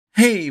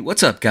Hey,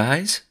 what's up,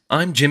 guys?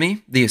 I'm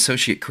Jimmy, the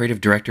Associate Creative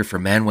Director for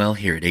Manuel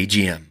here at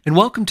AGM. And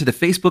welcome to the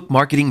Facebook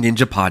Marketing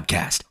Ninja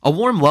Podcast. A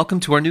warm welcome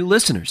to our new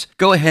listeners.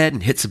 Go ahead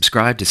and hit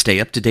subscribe to stay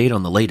up to date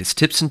on the latest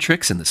tips and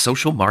tricks in the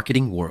social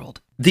marketing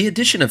world. The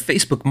addition of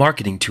Facebook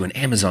marketing to an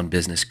Amazon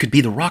business could be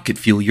the rocket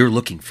fuel you're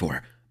looking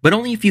for, but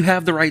only if you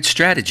have the right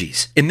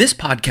strategies. In this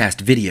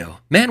podcast video,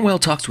 Manuel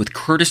talks with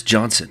Curtis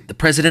Johnson, the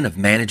president of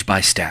Managed by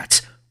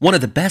Stats, one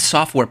of the best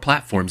software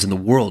platforms in the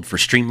world for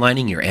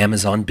streamlining your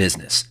Amazon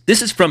business.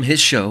 This is from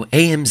his show,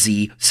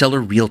 AMZ Seller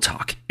Real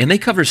Talk, and they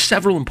cover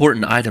several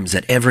important items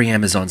that every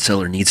Amazon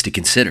seller needs to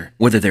consider,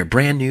 whether they're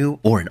brand new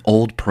or an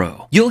old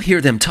pro. You'll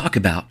hear them talk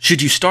about,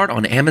 should you start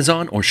on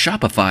Amazon or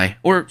Shopify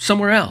or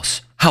somewhere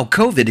else? How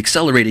COVID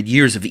accelerated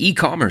years of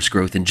e-commerce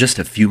growth in just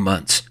a few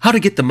months. How to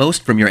get the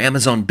most from your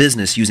Amazon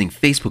business using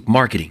Facebook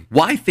marketing.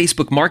 Why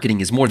Facebook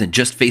marketing is more than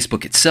just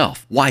Facebook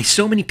itself. Why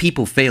so many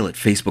people fail at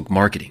Facebook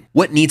marketing.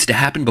 What needs to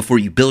happen before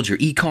you build your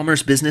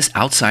e-commerce business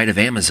outside of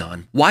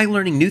Amazon. Why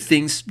learning new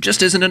things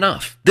just isn't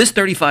enough. This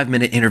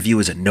 35-minute interview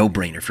is a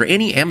no-brainer for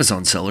any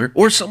Amazon seller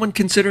or someone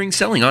considering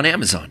selling on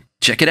Amazon.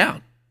 Check it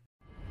out.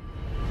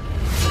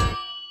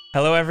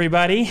 Hello,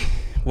 everybody.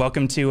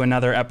 Welcome to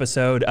another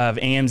episode of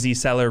AMZ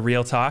Seller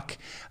Real Talk.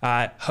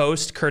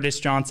 Host Curtis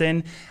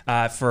Johnson.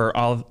 For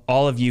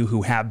all of you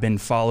who have been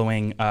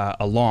following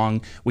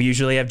along, we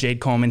usually have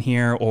Jade Coleman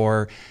here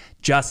or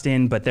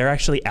Justin, but they're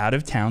actually out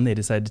of town. They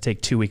decided to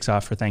take 2 weeks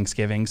off for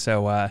Thanksgiving,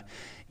 so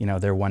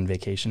they're one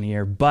vacation a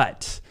year.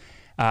 But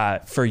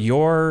for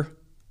your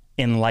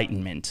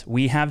enlightenment,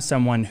 we have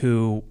someone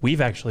who we've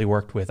actually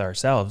worked with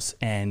ourselves,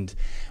 and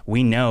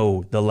we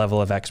know the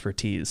level of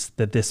expertise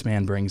that this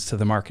man brings to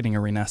the marketing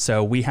arena.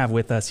 So we have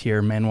with us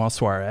here Manuel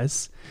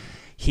Suarez.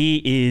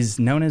 He is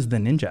known as the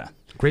Ninja.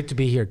 Great to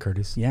be here,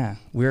 Curtis. Yeah,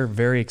 we're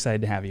very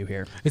excited to have you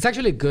here. It's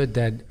actually good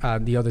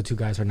that the other two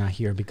guys are not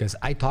here because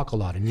I talk a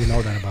lot, and you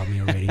know that about me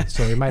already.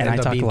 So it might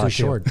end up being too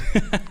short.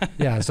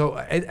 Yeah, so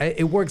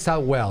it works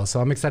out well.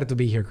 So I'm excited to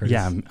be here, Curtis.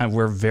 Yeah,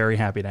 we're very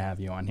happy to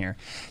have you on here.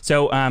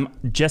 So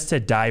just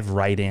to dive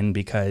right in,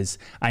 because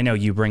I know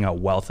you bring a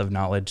wealth of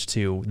knowledge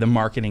to the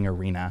marketing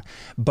arena,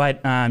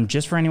 but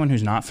just for anyone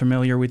who's not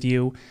familiar with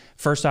you,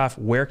 first off,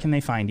 where can they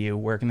find you?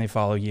 Where can they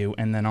follow you?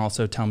 And then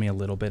also tell me a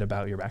little bit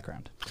about your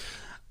background.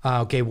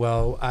 Okay,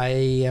 well, I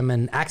am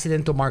an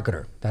accidental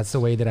marketer. That's the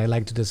way that I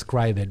like to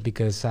describe it,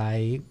 because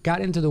I got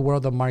into the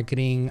world of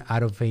marketing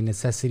out of a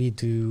necessity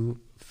to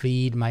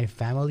feed my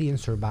family and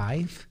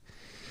survive.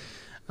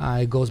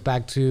 It goes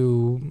back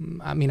to,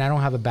 I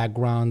don't have a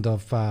background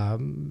of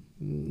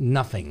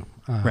nothing.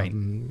 Right.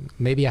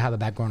 Maybe I have a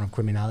background of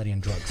criminality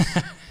and drugs.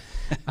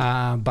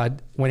 But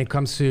when it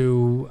comes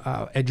to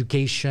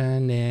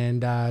education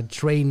and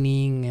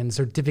training and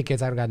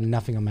certificates, I've got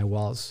nothing on my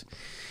walls.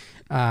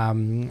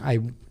 I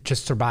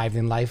just survived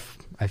in life.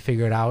 I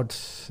figured out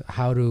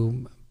how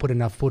to put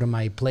enough food on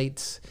my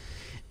plates,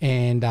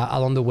 and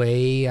along the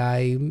way,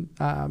 I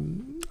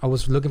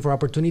was looking for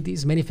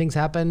opportunities. Many things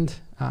happened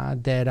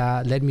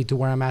that led me to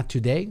where I'm at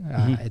today.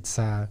 It's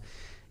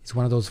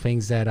one of those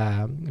things that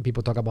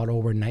people talk about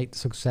overnight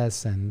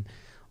success and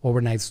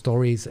overnight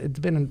stories. It's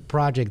been a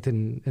project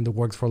in the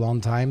works for a long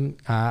time.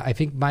 I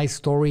think my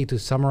story, to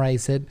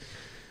summarize it,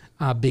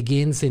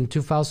 begins in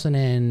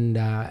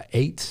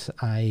 2008.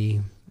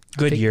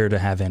 Good year to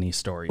have any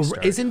story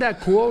start. Isn't that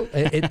cool?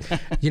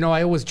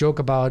 I always joke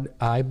about,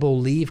 I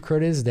believe,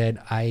 Curtis, that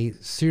I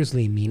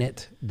seriously mean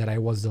it, that I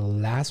was the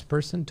last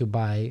person to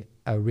buy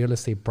a real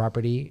estate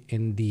property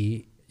in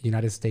the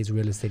United States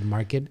real estate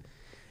market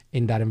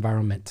in that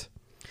environment.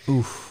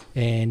 Oof.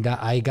 And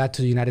I got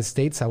to the United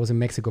States. I was in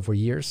Mexico for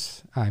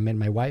years. I met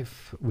my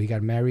wife. We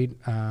got married.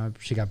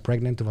 She got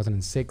pregnant in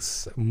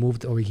 2006,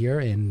 moved over here,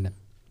 and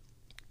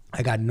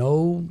I got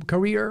no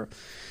career.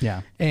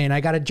 Yeah. And I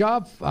got a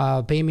job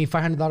paying me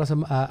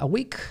 $500 a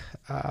week,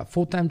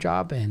 full-time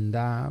job. And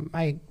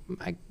I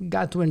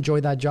got to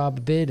enjoy that job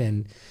a bit.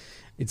 And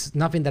it's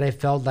nothing that I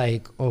felt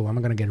like, oh, I'm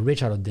going to get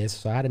rich out of this.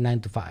 So I had a 9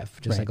 to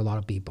 5, just like a lot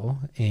of people.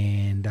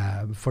 And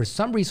for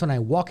some reason, I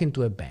walk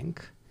into a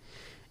bank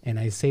and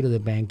I say to the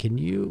bank, can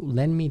you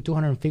lend me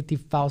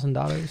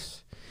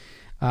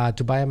 $250,000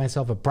 to buy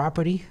myself a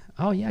property?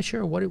 Oh, yeah,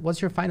 sure. What's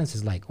your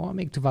finances like? Oh, I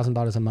make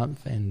 $2,000 a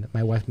month, and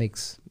my wife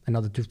makes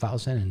another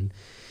 $2,000.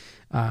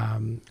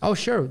 And oh,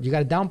 sure. You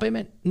got a down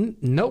payment?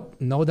 Nope.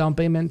 No down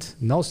payment,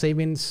 no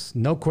savings,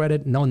 no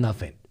credit, no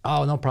nothing.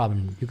 Oh, no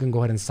problem. You can go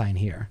ahead and sign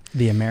here.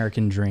 The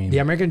American dream. The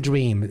American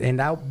dream. And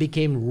that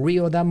became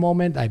real that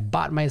moment. I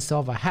bought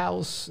myself a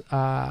house.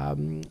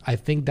 I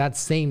think that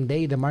same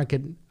day the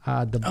market,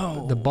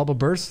 the bubble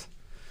burst.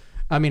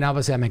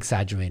 Obviously I'm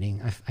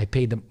exaggerating. I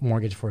paid the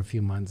mortgage for a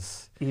few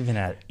months. Even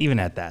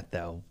at that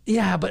though.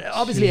 Yeah, but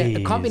obviously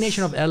a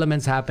combination of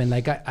elements happened.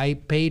 Like I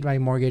paid my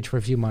mortgage for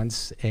a few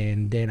months,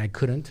 and then I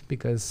couldn't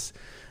because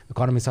the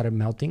economy started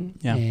melting.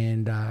 Yeah.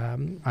 And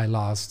I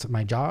lost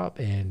my job,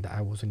 and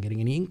I wasn't getting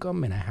any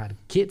income, and I had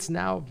kids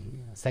now,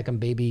 second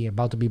baby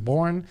about to be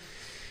born.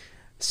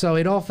 So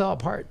it all fell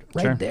apart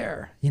right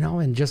there,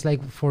 and just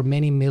like for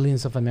many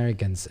millions of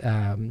Americans,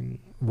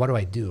 what do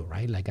I do,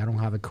 right? Like I don't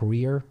have a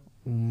career.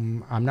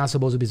 I'm not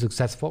supposed to be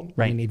successful.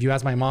 Right. I mean, if you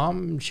ask my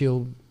mom,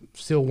 she'll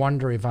still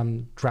wonder if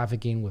I'm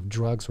trafficking with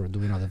drugs or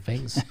doing other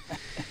things.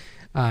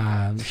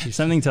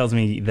 Something tells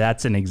me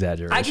that's an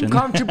exaggeration.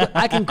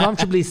 I can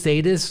comfortably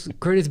say this,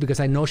 Curtis, because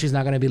I know she's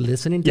not going to be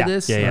listening to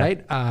this,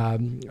 right?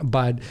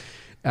 But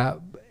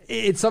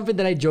it's something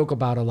that I joke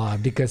about a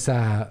lot because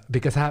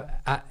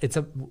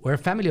we're a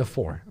family of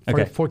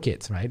four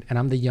kids, right? And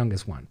I'm the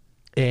youngest one,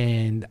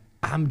 and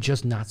I'm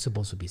just not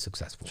supposed to be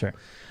successful. Sure.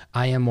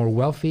 I am more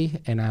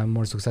wealthy and I'm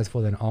more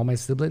successful than all my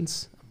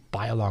siblings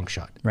by a long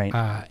shot. Right.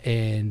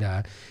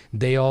 And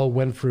they all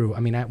went through,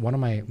 one of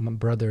my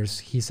brothers,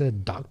 he's a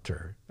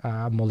doctor,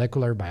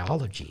 molecular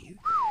biology,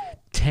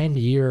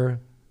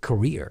 10-year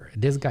career.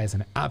 This guy's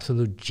an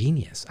absolute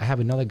genius. I have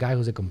another guy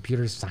who's a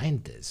computer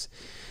scientist.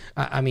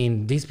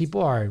 These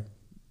people are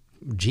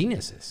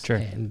geniuses. Sure.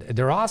 And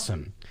they're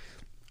awesome.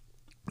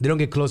 They don't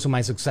get close to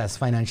my success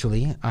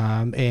financially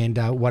and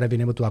what I've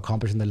been able to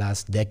accomplish in the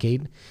last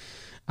decade.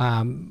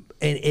 And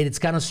it's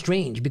kind of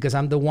strange because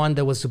I'm the one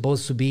that was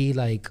supposed to be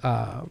like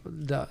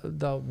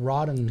the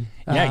rotten.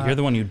 You're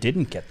the one who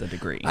didn't get the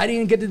degree. I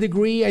didn't get the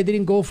degree. I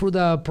didn't go through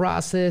the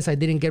process. I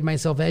didn't get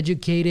myself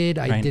educated.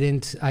 Right.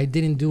 I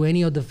didn't do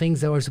any of the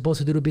things that I was supposed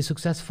to do to be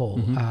successful.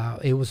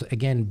 Mm-hmm. It was,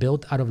 again,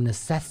 built out of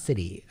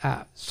necessity.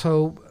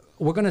 So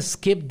we're going to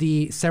skip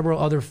the several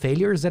other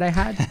failures that I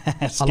had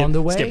along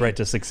the way. Skip right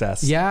to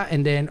success. Yeah.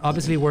 And then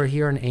obviously we're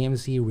here on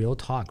AMZ Real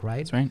Talk, right?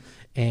 That's right.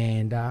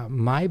 And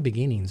my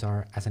beginnings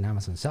are as an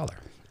Amazon seller.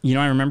 You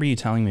know, I remember you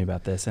telling me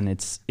about this, and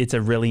it's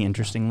a really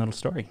interesting little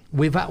story.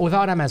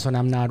 Without Amazon,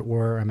 I'm not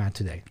where I'm at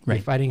today. Right.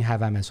 If I didn't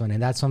have Amazon,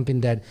 and that's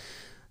something that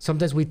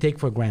sometimes we take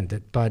for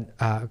granted, but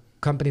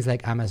companies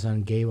like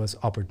Amazon gave us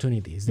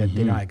opportunities that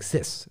did not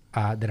exist,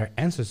 that our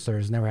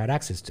ancestors never had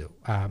access to.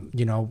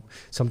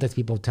 Sometimes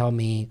people tell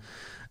me,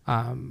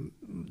 I'm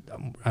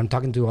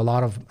talking to a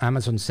lot of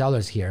Amazon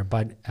sellers here,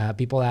 but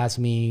people ask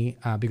me,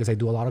 because I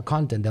do a lot of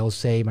content, they'll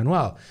say,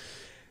 Manuel,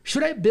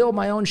 should I build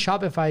my own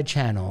Shopify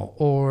channel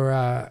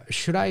or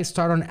should I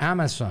start on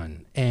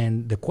Amazon?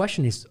 And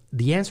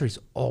the answer is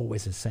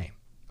always the same,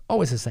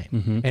 always the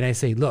same. And I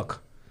say,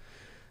 look,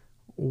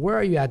 where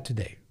are you at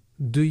today?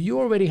 Do you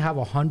already have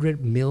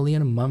 100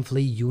 million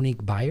monthly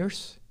unique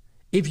buyers?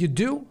 If you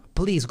do,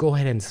 please go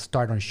ahead and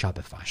start on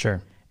Shopify.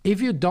 Sure. If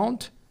you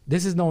don't,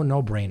 this is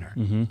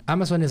no-brainer.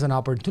 Amazon is an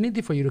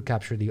opportunity for you to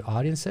capture the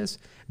audiences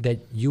that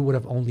you would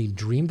have only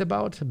dreamed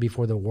about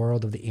before the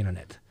world of the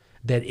internet.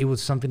 That it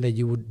was something that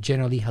you would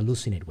generally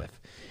hallucinate with.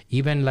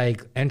 Even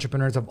like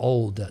entrepreneurs of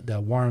old, the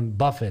Warren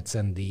Buffetts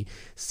and the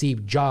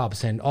Steve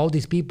Jobs and all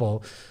these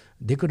people,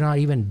 they could not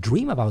even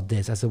dream about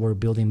this as they were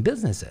building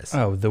businesses.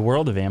 Oh, the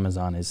world of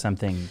Amazon is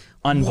something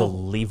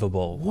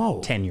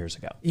unbelievable 10 years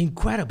ago.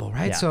 Incredible,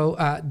 right? Yeah.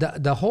 So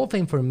the whole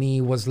thing for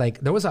me was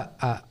like, there was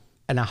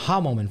an aha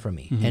moment for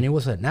me, and it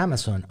was an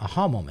Amazon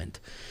aha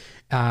moment.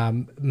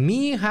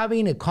 Me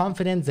having a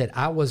confidence that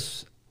I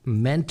was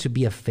meant to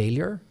be a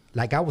failure.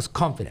 Like I was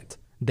confident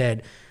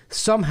that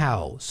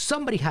somehow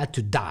somebody had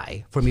to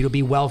die for me to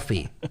be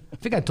wealthy. I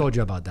think I told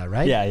you about that,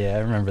 right? Yeah, I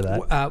remember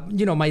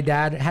that. My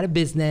dad had a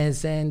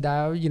business, and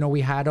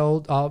we had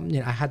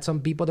I had some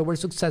people that were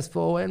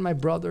successful, and my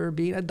brother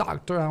being a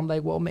doctor. I'm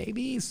like, well,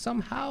 maybe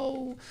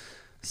somehow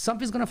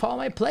something's gonna fall on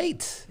my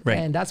plate, right?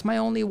 And that's my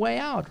only way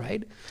out,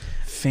 right?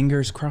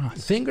 Fingers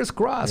crossed. Fingers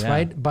crossed, Yeah.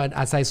 right? But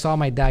as I saw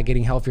my dad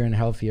getting healthier and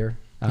healthier.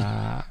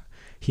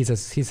 He's a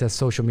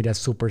social media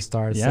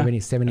superstar,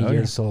 70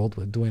 years old,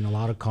 with doing a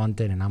lot of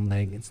content, and I'm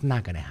like, it's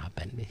not gonna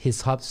happen.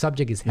 His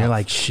subject is health. You're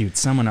like, shoot,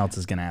 someone else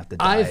is gonna have to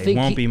die. I think it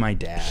won't be my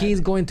dad.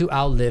 He's going to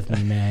outlive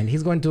me, man.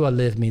 He's going to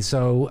outlive me.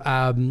 So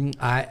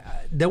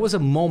there was a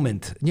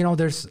moment,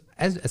 there's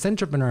as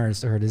entrepreneurs,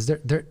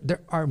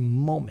 there are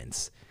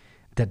moments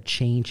that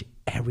change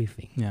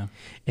everything. Yeah.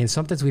 And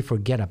sometimes we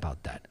forget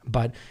about that.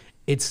 But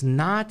it's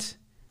not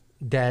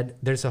that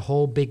there's a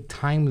whole big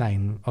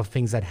timeline of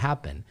things that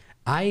happen.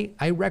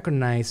 I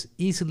recognize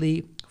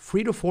easily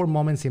 3 to 4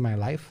 moments in my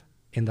life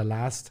in the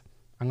last,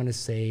 I'm going to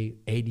say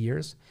 8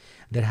 years,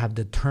 that have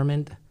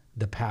determined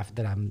the path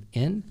that I'm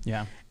in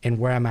and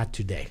where I'm at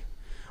today.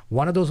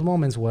 One of those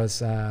moments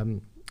was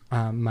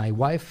my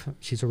wife.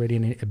 She's already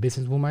a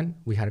businesswoman.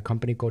 We had a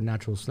company called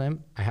Natural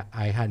Slim.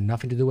 I had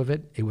nothing to do with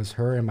it. It was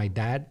her and my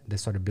dad that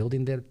started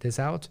building this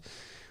out.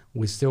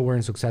 We still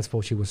weren't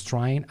successful. She was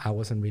trying. I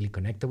wasn't really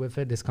connected with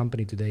it. This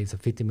company today is a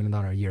 $50 million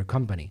a year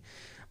company.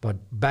 But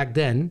back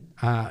then,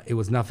 it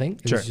was nothing.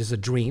 It was just a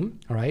dream,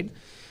 all right?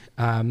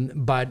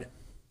 But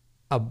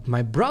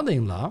my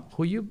brother-in-law,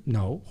 who you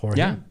know,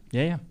 Jorge,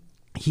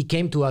 he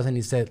came to us and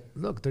he said,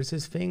 look, there's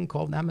this thing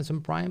called Amazon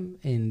Prime,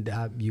 and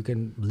you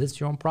can list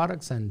your own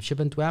products and ship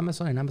them to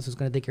Amazon, and Amazon's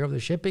going to take care of the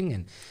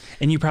shipping.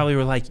 And you probably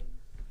were like,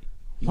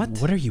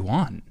 what are you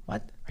on?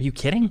 What? Are you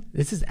kidding?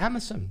 This is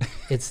Amazon.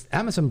 It's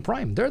Amazon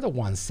Prime. They're the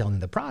ones selling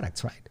the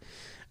products, right?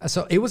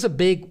 So it was a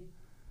big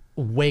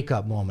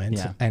wake-up moment,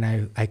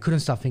 and I couldn't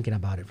stop thinking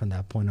about it from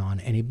that point on.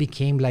 And it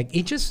became like,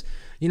 it just,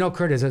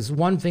 Curtis, there's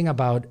one thing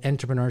about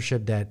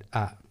entrepreneurship that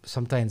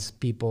sometimes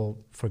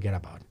people forget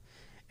about.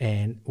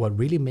 And what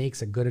really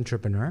makes a good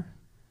entrepreneur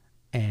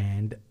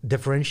and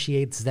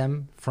differentiates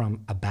them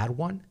from a bad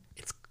one,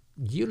 it's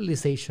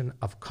utilization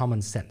of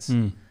common sense.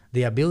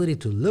 The ability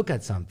to look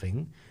at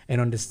something and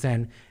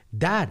understand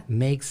that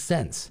makes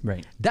sense.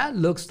 Right. That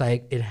looks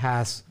like it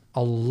has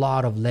a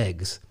lot of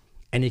legs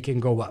and it can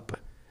go up.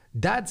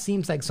 That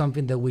seems like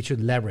something that we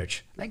should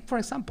leverage. Like, for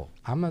example,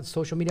 I'm a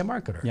social media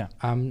marketer. Yeah.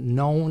 I'm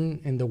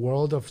known in the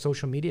world of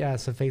social media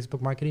as a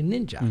Facebook marketing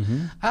ninja.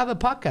 I have a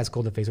podcast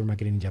called the Facebook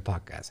Marketing Ninja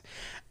Podcast.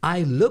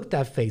 I looked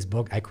at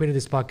Facebook. I created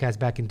this podcast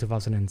back in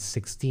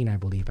 2016, I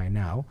believe by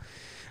now.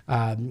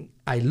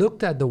 I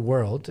looked at the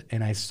world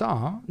and I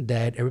saw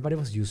that everybody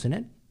was using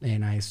it.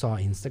 And I saw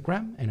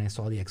Instagram and I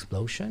saw the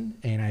explosion,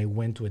 and I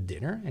went to a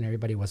dinner and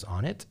everybody was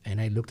on it.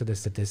 And I looked at the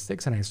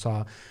statistics and I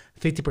saw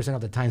 50% of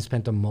the time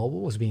spent on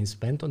mobile was being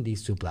spent on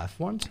these two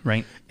platforms.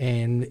 Right.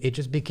 And it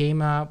just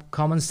became a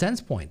common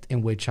sense point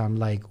in which I'm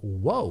like,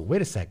 whoa,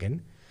 wait a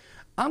second.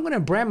 I'm going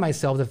to brand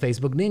myself the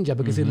Facebook Ninja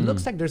because it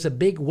looks like there's a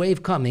big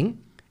wave coming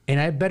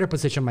and I better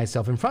position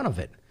myself in front of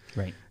it.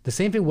 Right. The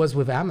same thing was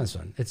with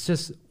Amazon. It's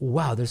just,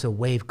 wow, there's a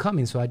wave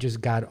coming. So I just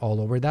got all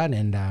over that,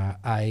 and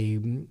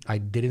I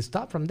didn't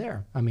stop from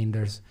there. I mean,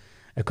 there's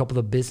a couple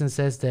of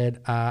businesses that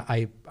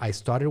I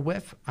started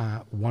with.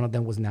 One of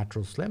them was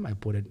Natural Slim. I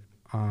put it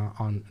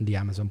on the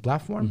Amazon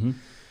platform.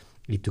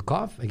 It took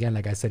off. Again,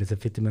 like I said, it's a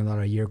 $50 million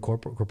a year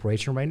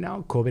corporation right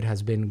now. COVID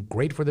has been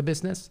great for the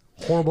business,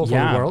 horrible for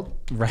the world.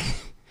 Right.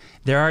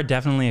 There are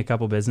definitely a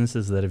couple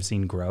businesses that have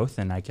seen growth,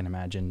 and I can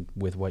imagine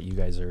with what you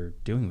guys are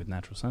doing with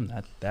Natural Slim,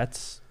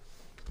 that's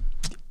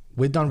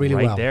we've done really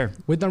right well. there.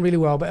 We've done really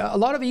well, but a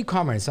lot of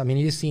e-commerce. I mean,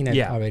 you've seen it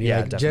already.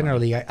 Yeah, like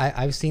definitely. generally,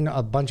 I've seen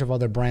a bunch of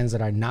other brands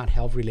that are not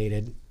health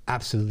related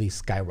absolutely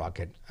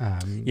skyrocket.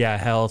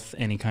 Health,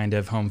 any kind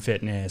of home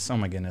fitness. Oh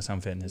my goodness,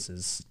 home fitness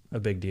is a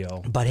big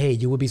deal. But hey,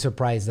 you would be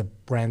surprised the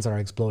brands are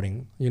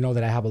exploding. You know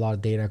that I have a lot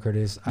of data,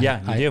 Curtis. You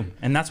do,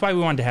 and that's why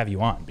we wanted to have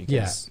you on,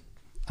 because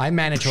I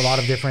manage a lot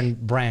of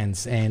different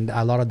brands and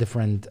a lot of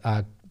different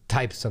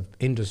types of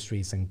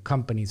industries and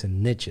companies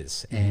and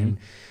niches. And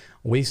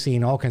we've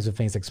seen all kinds of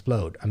things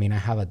explode. I mean, I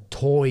have a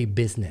toy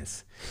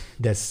business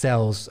that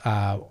sells,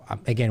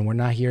 again, we're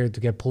not here to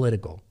get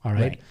political, all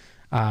right?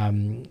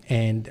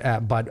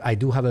 But I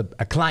do have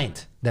a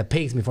client that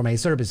pays me for my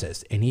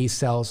services, and he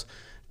sells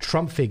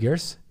Trump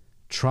figures,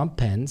 Trump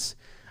pens,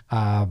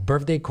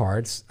 birthday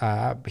cards.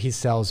 He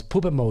sells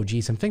poop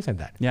emojis and things like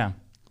that. Yeah.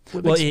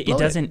 Well, it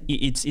doesn't,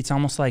 it's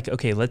almost like,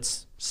 okay,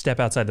 let's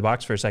step outside the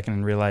box for a second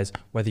and realize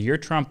whether you're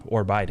Trump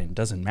or Biden,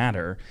 doesn't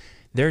matter.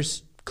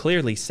 There's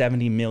clearly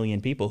 70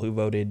 million people who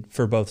voted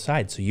for both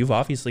sides. So you've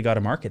obviously got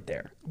a market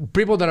there.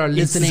 People that are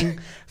listening,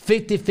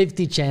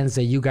 50-50 chance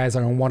that you guys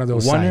are on one of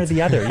those sides. One or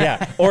the other,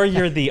 yeah. Or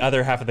you're the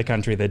other half of the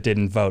country that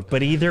didn't vote.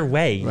 But either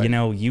way, you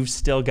know, you've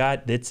still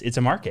got, it's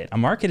a market. A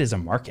market is a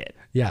market.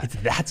 Yeah. It's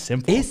that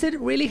simple. Is it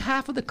really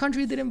half of the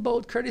country didn't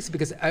vote, Curtis?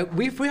 Because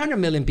we have 300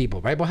 million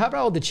people, right? But how about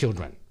all the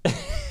children?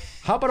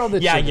 How about all the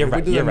children? You're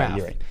right. You're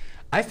right.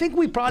 I think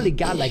we probably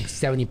got like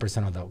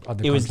 70% of the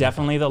country. It was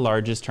definitely the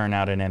largest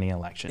turnout in any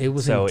election. It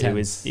was so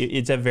intense.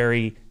 It's a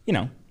very,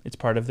 it's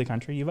part of the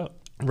country, you vote.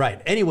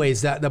 Right.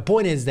 Anyways, the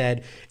point is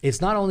that it's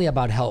not only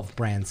about health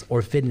brands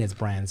or fitness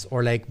brands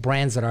or like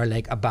brands that are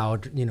like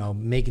about,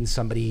 making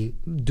somebody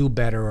do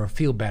better or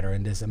feel better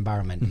in this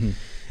environment.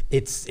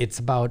 It's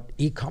about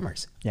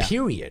e-commerce,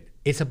 period.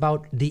 It's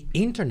about the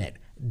internet.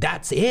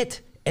 That's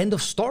it. End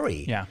of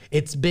story. Yeah.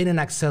 It's been an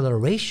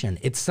acceleration.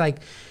 It's like,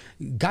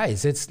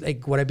 guys, it's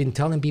like what I've been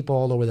telling people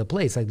all over the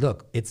place. Like,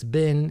 look, it's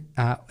been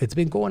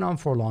going on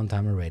for a long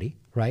time already,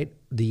 right?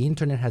 The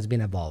internet has been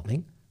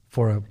evolving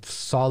for a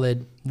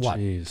solid, 25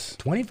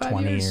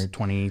 years?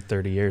 20,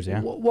 30 years,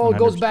 yeah. Well, it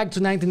goes back to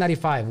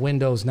 1995,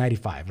 Windows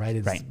 95,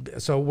 right?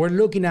 So we're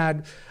looking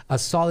at a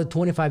solid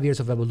 25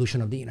 years of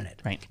evolution of the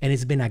internet. Right. And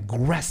it's been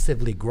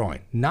aggressively growing,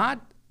 not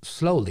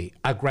slowly,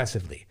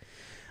 aggressively.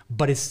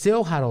 But it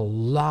still had a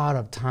lot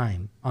of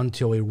time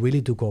until it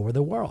really took over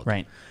the world.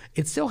 Right.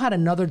 It still had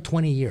another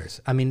 20 years.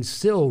 I mean,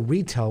 still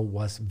retail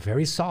was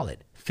very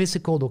solid.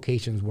 Physical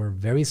locations were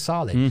very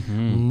solid.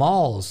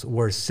 Malls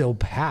were still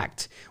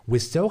packed. We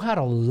still had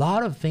a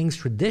lot of things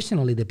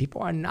traditionally that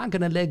people are not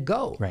going to let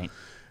go. Right.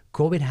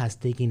 COVID has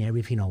taken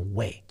everything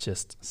away.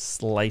 Just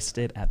sliced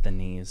it at the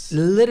knees.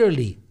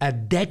 Literally, a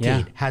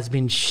decade has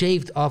been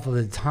shaved off of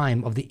the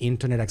time of the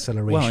internet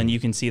acceleration. Well, and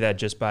you can see that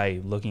just by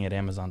looking at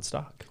Amazon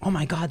stock. Oh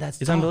my God,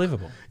 it's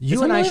unbelievable.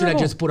 You and I should have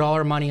just put all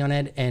our money on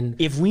it, and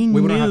if we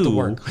knew, wouldn't have to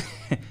work.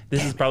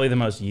 This is probably the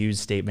most used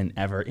statement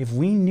ever. If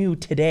we knew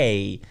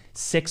today,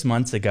 6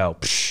 months ago,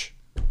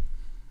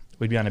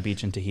 we'd be on a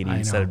beach in Tahiti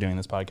instead of doing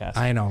this podcast.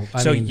 I know.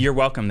 So you're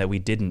welcome that we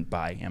didn't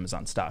buy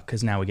Amazon stock,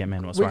 because now we get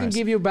Manuel Suarez. We can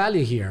give you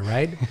value here,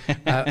 right?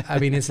 I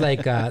mean, it's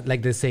like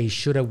they say,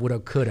 shoulda, woulda,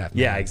 coulda.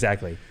 Yeah,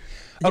 exactly.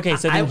 Okay,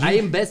 so I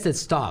invested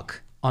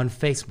stock on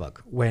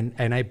Facebook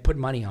and I put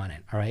money on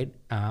it, all right?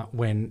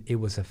 When it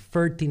was a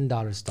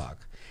 $13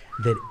 stock.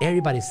 that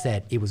everybody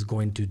said it was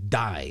going to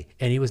die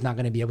and it was not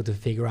going to be able to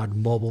figure out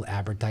mobile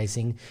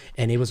advertising,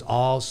 and it was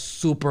all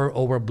super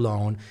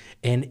overblown.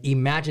 And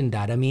imagine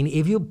that. I mean,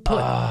 if you put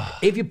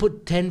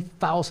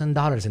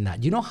 $10,000 in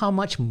that, you know how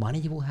much money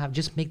you will have?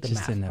 Just make the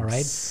math, all right?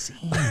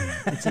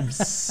 It's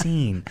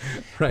obscene.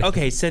 Right.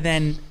 Okay, so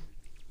then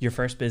your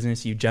first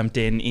business, you jumped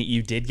in,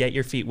 you did get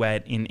your feet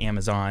wet in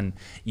Amazon.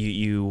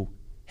 You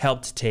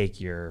helped take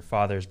your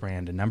father's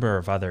brand, a number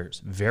of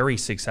others, very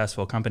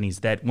successful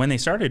companies that when they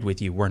started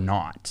with you were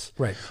not.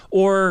 Right.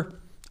 Or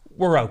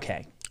were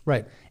okay.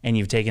 Right. And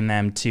you've taken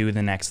them to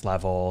the next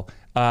level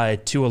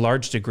to a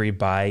large degree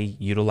by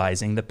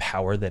utilizing the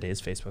power that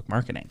is Facebook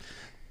marketing.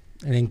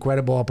 And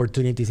incredible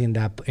opportunities in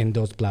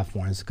those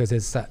platforms, because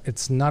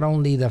it's not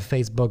only the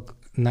Facebook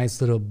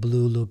nice little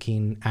blue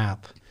looking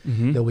app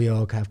that we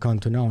all have come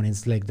to know, and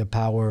it's like the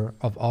power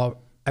of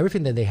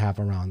everything that they have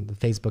around the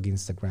Facebook,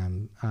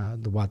 Instagram,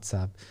 the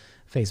WhatsApp,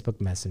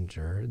 Facebook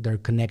Messenger, their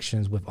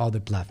connections with other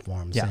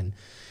platforms. Yeah. And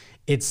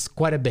it's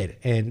quite a bit.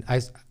 And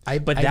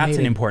But that's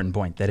an important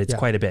point, that it's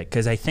quite a bit,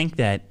 because I think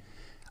that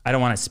I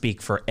don't want to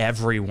speak for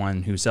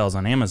everyone who sells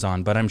on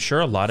Amazon, but I'm sure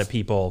a lot of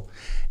people,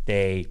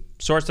 they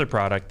source their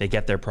product, they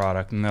get their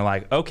product, and they're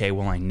like, okay,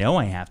 well, I know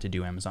I have to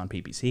do Amazon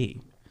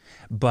PPC.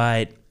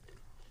 But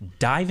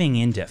diving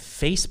into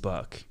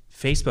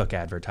Facebook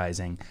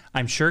advertising,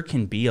 I'm sure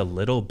can be a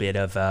little bit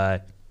of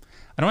a,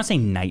 I don't want to say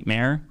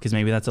nightmare, because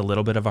maybe that's a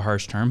little bit of a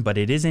harsh term, but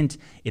it isn't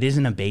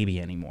a baby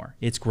anymore.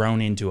 It's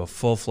grown into a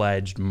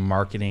full-fledged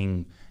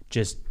marketing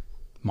just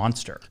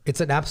monster.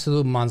 It's an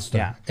absolute monster.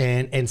 Yeah.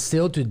 And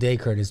still today,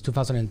 Curtis,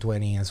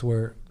 2020, as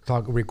we're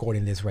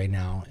recording this right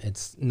now,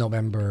 it's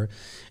November,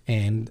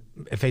 and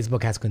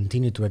Facebook has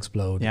continued to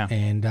explode. Yeah.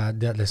 And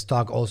the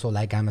stock also,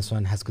 like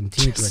Amazon, has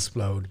continued to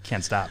explode.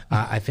 Can't stop.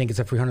 I think it's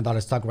a $300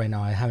 stock right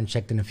now. I haven't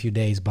checked in a few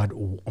days, but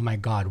oh my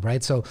God,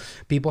 right? So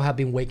people have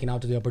been waking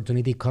up to the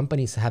opportunity.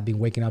 Companies have been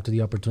waking up to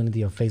the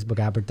opportunity of Facebook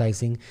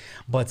advertising.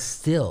 But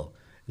still,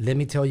 let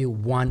me tell you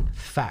one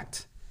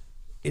fact.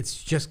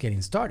 It's just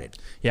getting started.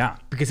 Yeah.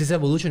 Because this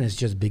evolution is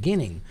just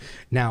beginning.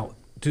 Now,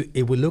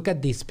 if we look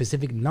at the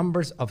specific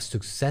numbers of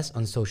success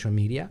on social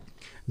media,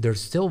 they're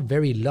still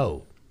very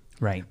low.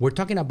 Right. We're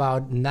talking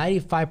about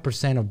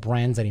 95% of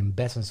brands that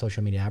invest in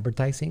social media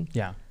advertising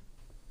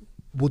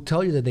will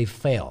tell you that they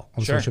fail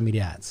on social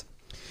media ads.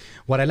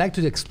 What I like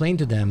to explain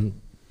to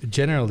them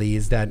generally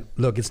is that,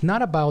 look, it's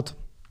not about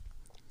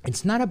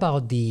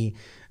the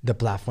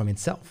platform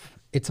itself.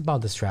 It's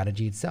about the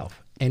strategy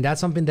itself. And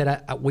that's something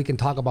that we can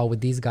talk about with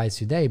these guys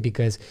today,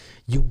 because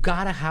you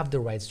gotta have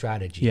the right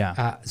strategy.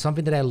 Yeah.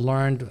 Something that I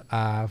learned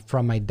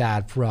from my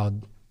dad throughout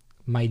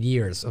my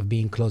years of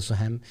being close to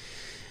him.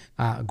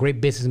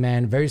 Great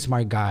businessman, very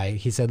smart guy.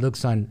 He said, "Look,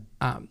 son,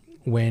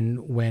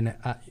 when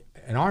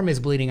an arm is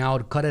bleeding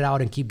out, cut it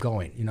out and keep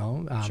going. You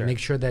know, make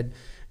sure that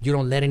you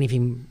don't let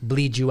anything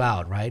bleed you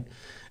out. Right?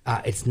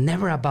 It's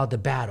never about the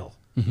battle.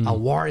 A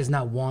war is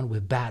not won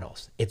with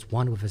battles. It's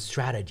won with a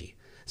strategy."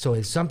 So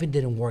if something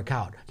didn't work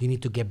out, you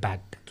need to get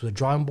back to the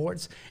drawing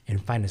boards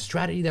and find a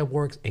strategy that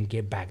works and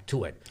get back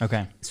to it.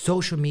 Okay.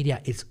 Social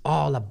media is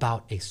all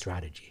about a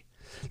strategy.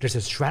 There's a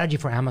strategy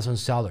for Amazon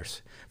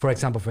sellers. For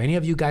example, for any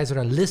of you guys that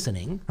are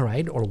listening,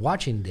 right, or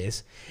watching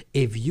this,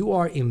 if you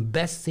are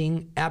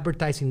investing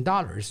advertising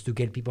dollars to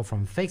get people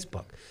from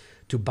Facebook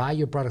to buy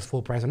your products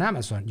full price on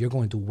Amazon, you're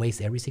going to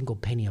waste every single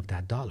penny of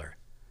that dollar.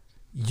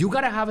 You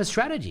got to have a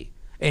strategy.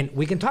 And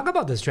we can talk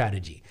about the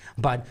strategy,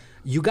 but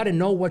you got to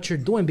know what you're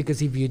doing,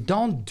 because if you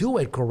don't do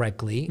it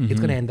correctly, it's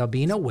going to end up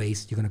being a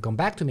waste. You're going to come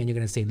back to me and you're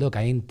going to say, look,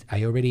 I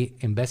already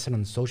invested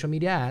on social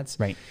media ads,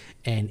 right,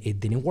 and it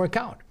didn't work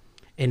out.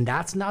 And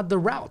that's not the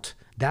route.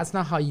 That's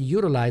not how you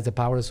utilize the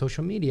power of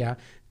social media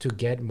to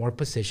get more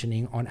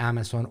positioning on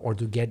Amazon or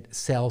to get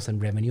sales and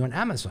revenue on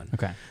Amazon.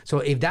 Okay. So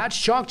if that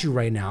shocked you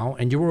right now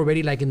and you were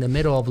already like in the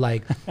middle of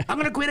like, I'm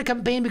going to create a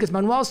campaign because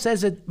Manuel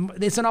says that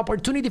it's an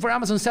opportunity for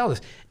Amazon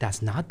sellers.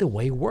 That's not the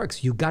way it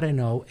works. You got to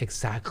know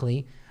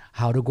exactly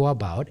how to go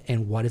about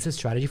and what is the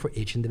strategy for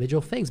each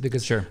individual things.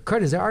 Because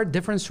Curtis, there are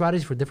different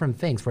strategies for different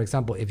things. For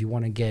example, if you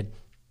want to get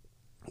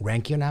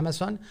ranking on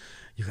Amazon,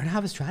 you're going to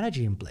have a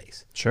strategy in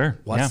place. Sure.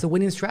 What's the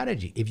winning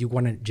strategy? If you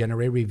want to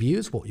generate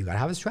reviews, well, you got to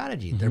have a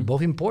strategy. They're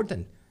both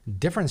important.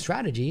 Different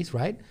strategies,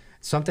 right?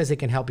 Sometimes they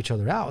can help each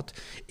other out.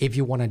 If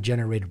you want to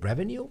generate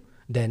revenue,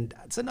 then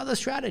that's another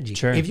strategy.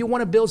 Sure. If you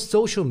want to build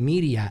social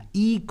media,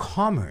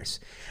 e-commerce,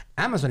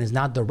 Amazon is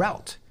not the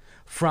route.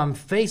 From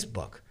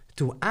Facebook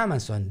to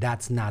Amazon,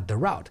 that's not the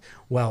route.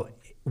 Well,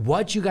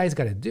 what you guys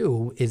got to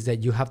do is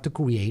that you have to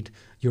create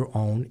your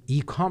own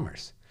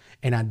e-commerce.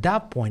 And at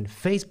that point,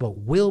 Facebook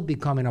will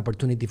become an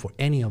opportunity for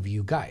any of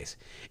you guys.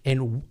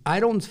 And I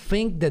don't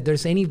think that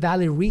there's any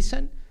valid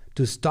reason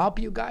to stop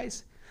you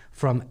guys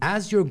from,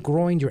 as you're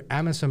growing your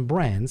Amazon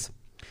brands,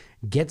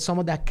 get some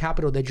of that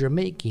capital that you're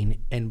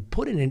making and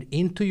putting it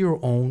into your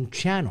own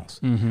channels.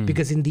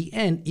 Because in the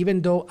end,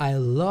 even though I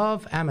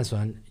love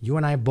Amazon, you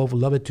and I both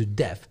love it to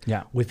death.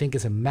 Yeah. We think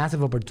it's a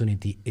massive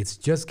opportunity. It's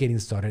just getting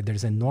started.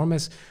 There's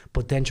enormous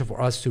potential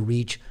for us to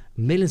reach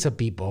millions of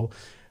people.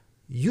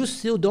 you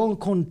still don't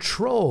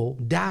control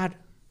that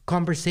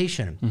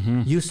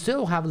conversation. You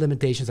still have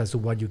limitations as to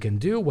what you can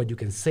do, what you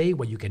can say,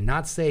 what you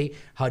cannot say,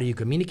 how do you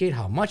communicate,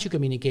 how much you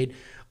communicate.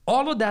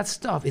 All of that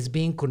stuff is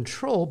being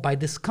controlled by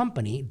this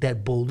company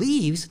that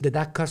believes that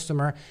that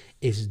customer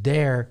is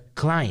their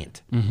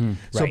client.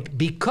 So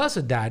because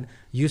of that,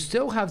 you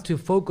still have to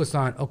focus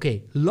on,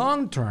 okay,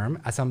 long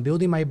term, as I'm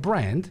building my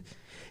brand,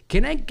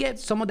 can I get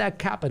some of that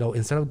capital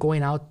instead of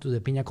going out to the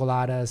pina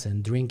coladas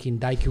and drinking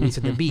daiquiris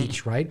at the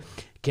beach, right?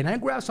 Can I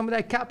grab some of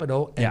that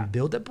capital and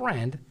build a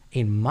brand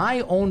in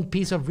my own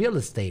piece of real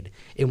estate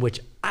in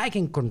which I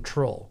can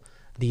control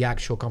the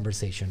actual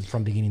conversation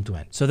from beginning to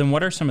end? So then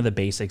what are some of the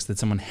basics that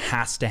someone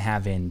has to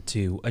have in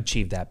to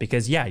achieve that?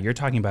 Because you're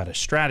talking about a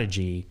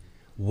strategy.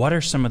 What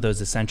are some of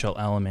those essential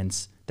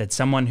elements that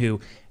someone who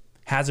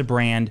has a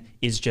brand,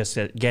 is just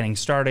getting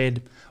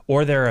started,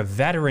 or they're a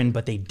veteran,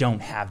 but they don't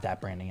have that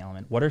branding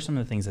element? What are some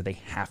of the things that they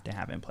have to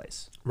have in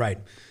place? Right.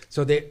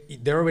 So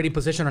they're already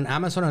positioned on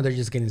Amazon, or they're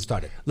just getting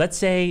started? Let's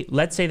say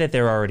that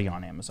they're already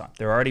on Amazon.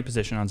 They're already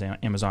positioned on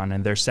Amazon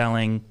and they're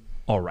selling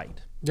all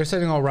right. They're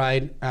selling all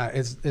right.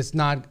 It's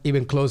not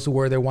even close to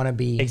where they want to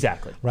be.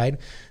 Exactly. Right.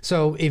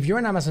 So if you're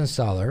an Amazon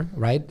seller,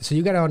 right? So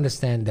you got to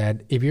understand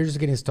that if you're just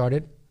getting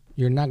started,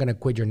 you're not going to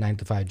quit your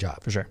 9-to-5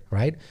 job. For sure.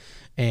 Right.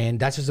 And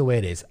that's just the way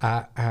it is.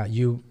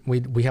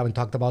 We haven't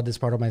talked about this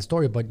part of my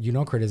story, but you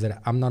know, Curtis,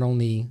 that I'm not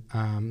only,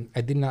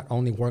 I did not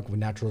only work with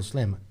Natural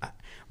Slim.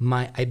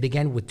 I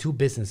began with 2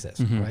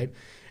 businesses, right?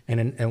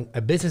 And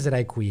a business that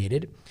I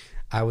created,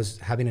 I was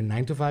having a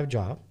 9-to-5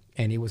 job,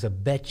 and it was a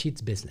bed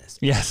sheets business.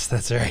 Yes,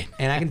 that's right.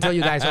 And I can tell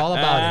you guys all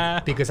about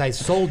it because I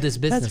sold this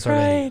business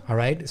already. All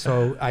right.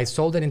 So I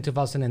sold it in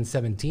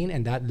 2017,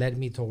 and that led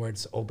me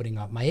towards opening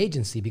up my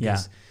agency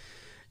because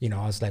you know,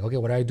 I was like, okay,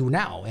 what do I do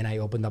now? And I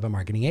opened up a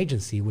marketing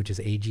agency, which is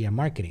AGM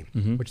Marketing,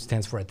 which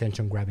stands for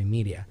Attention Grabbing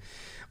Media.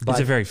 But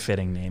it's a very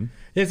fitting name.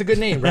 It's a good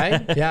name,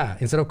 right? Yeah.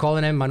 Instead of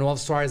calling it Manuel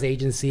Suarez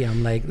Agency,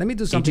 I'm like, let me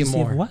do something agency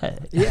more. Of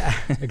what? Yeah,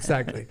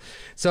 exactly.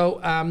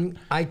 So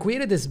I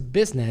created this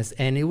business,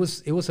 and it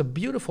was a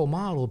beautiful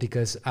model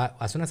because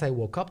as soon as I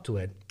woke up to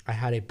it, I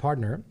had a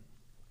partner,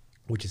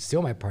 which is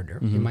still my partner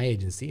in my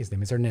agency. His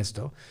name is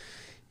Ernesto.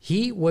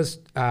 He was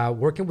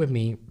working with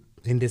me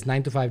in this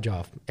 9-to-5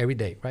 job every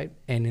day, right?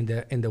 And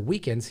in the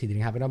weekends, he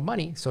didn't have enough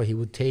money, so he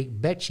would take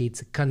bed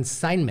sheets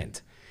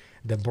consignment.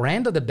 The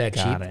brand of the bed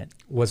sheet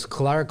was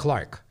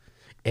Clark.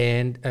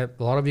 And a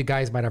lot of you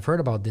guys might have heard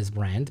about this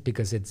brand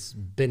because it's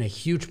been a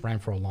huge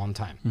brand for a long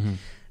time.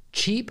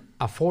 Cheap,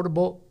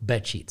 affordable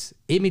bed sheets,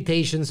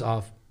 imitations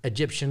of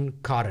Egyptian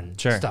cotton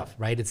stuff,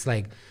 right? It's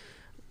like,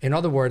 in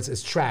other words,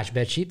 it's trash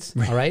bed sheets,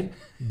 all right?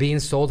 Being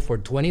sold for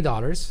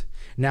 $20.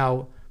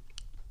 Now,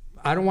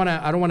 I don't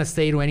want to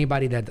say to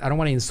anybody that I don't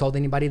want to insult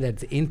anybody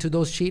that's into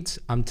those sheets.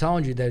 I'm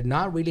telling you, they're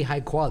not really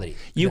high quality.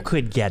 You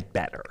could get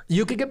better.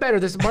 You could get better.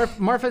 There's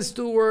Martha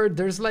Stewart.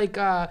 There's like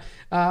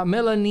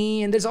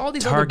Melanie, and there's all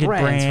these Target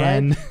other brands,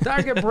 brand. right?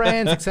 Target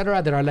brands,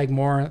 etc. That are like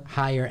more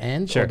higher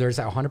end. Sure. Or there's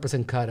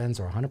 100% cottons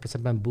or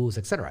 100% bamboos,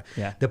 etc.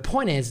 Yeah. The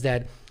point is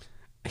that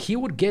he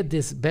would get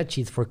these bed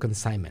sheets for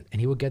consignment, and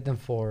he would get them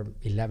for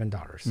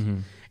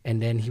 $11,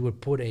 and then he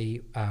would put a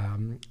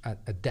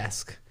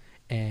desk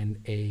and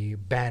a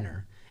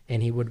banner,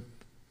 and he would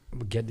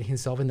get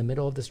himself in the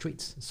middle of the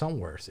streets,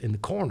 somewhere, in the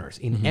corners,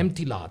 in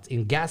empty lots,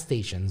 in gas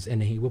stations,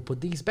 and he would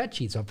put these bed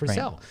sheets up for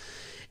sale.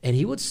 And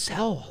he would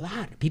sell a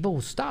lot. People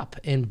would stop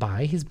and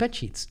buy his bed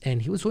sheets,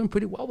 and he was doing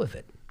pretty well with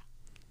it.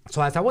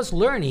 So as I was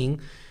learning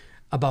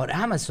about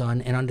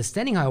Amazon and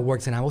understanding how it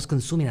works, and I was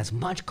consuming as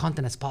much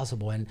content as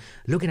possible and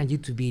looking at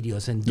YouTube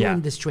videos and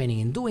doing this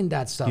training and doing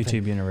that stuff.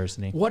 YouTube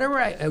University.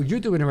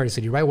 YouTube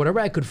University, right? Whatever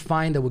I could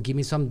find that would give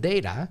me some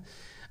data,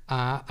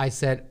 I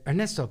said,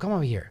 Ernesto, come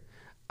over here.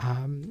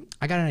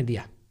 I got an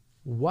idea.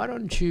 Why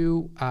don't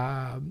you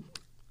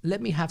let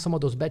me have some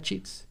of those bed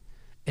sheets,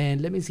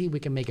 and let me see if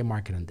we can make a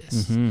market on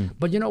this.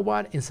 But you know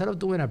what? Instead of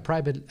doing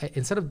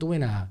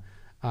a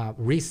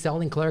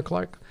reselling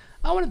Clark,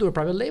 I want to do a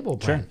private label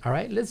brand. All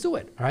right, let's do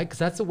it. All right, because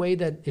that's the way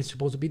that it's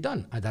supposed to be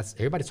done. That's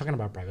everybody's talking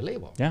about private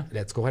label. Yeah,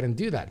 let's go ahead and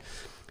do that.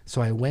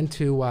 So I went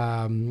to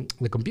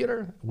the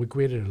computer. We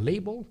created a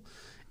label,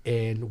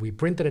 and we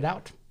printed it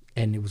out,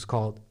 and it was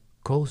called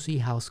Cozy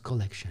House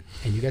Collection.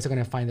 And you guys are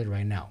going to find it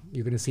right now.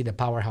 You're going to see the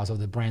powerhouse of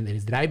the brand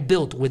that I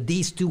built with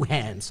these 2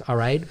 hands, all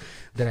right,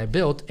 that I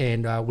built,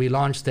 and we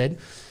launched it.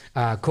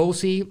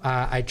 Cozy,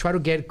 I tried to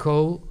get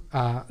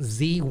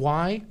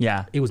ZY.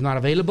 Yeah. It was not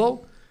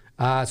available.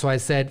 So I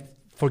said,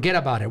 forget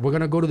about it. We're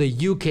going to go to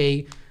the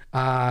UK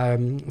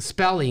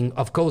spelling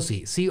of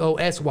Cozy, COSY.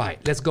 Let's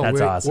go.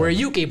 That's awesome. We're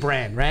a UK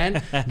brand,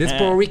 right? This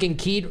Puerto Rican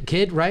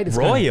kid, right? It's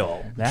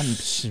Royal.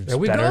 That's there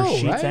we better go,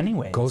 sheets right?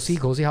 anyway. Cozy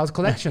House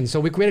Collection. So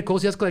we created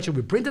Cozy House Collection.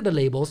 We printed the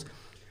labels.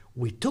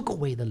 We took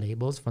away the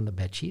labels from the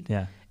bed sheet.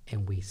 Yeah.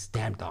 And we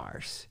stamped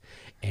ours.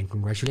 And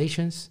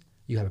congratulations,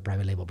 you have a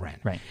private label brand.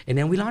 Right. And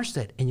then we launched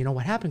it. And you know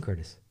what happened,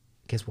 Curtis?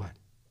 Guess what?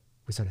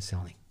 We started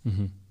selling.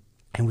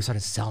 And we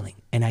started selling,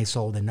 and I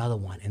sold another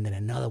one, and then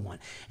another one,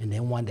 and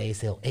then one day I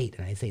sell 8,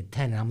 and I say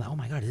 10, and I'm like, oh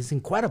my God, this is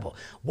incredible.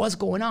 What's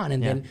going on?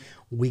 And then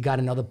we got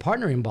another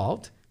partner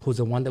involved, who's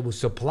the one that will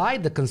supply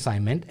the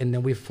consignment, and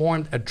then we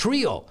formed a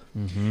trio.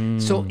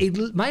 So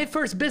my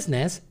first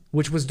business,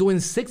 which was doing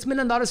 $6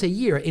 million a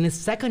year in its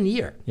second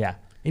year,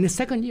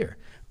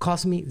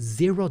 cost me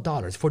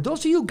 $0. For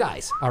those of you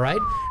guys, all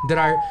right, that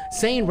are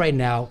saying right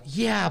now,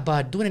 yeah,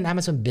 but doing an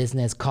Amazon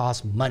business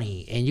costs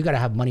money, and you gotta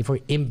have money for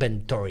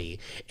inventory,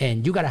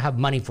 and you gotta have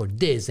money for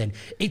this, and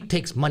it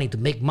takes money to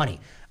make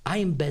money. I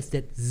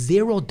invested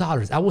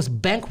 $0. I was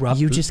bankrupt.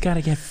 You just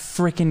gotta get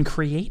freaking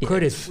creative.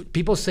 Curtis,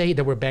 people say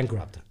that we're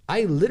bankrupt.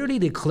 I literally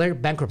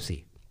declared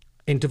bankruptcy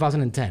in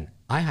 2010.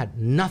 I had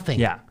nothing.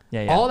 Yeah.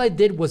 All I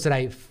did was that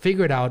I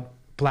figured out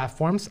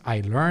platforms.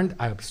 I learned,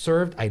 I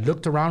observed, I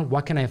looked around.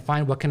 What can I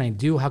find? What can I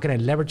do? How can I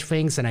leverage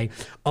things? And I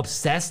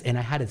obsessed, and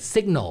I had a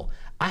signal.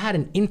 I had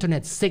an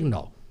internet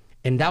signal.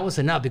 And that was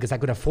enough because I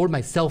could afford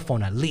my cell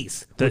phone at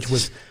least, which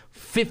was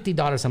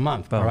 $50 a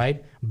month, all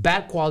right?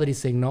 Bad quality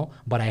signal,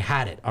 but I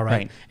had it, all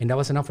right? And that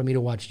was enough for me to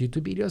watch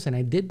YouTube videos, and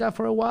I did that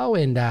for a while,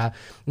 and that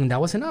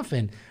was enough.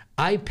 And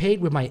I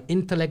paid with my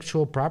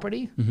intellectual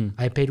property.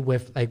 I paid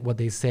with, like what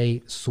they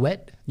say,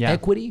 sweat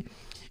equity.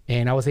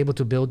 And I was able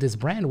to build this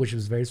brand, which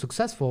was very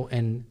successful,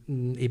 and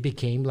it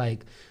became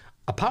like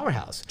a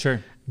powerhouse.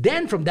 Sure.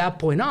 Then from that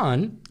point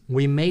on,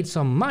 we made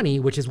some money,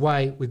 which is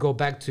why we go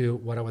back to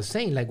what I was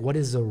saying, like what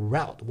is the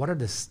route? What are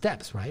the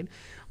steps, right?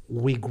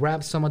 We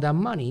grabbed some of that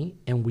money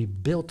and we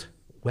built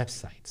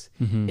websites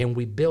and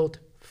we built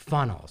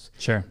funnels.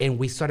 Sure. And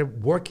we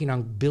started working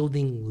on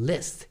building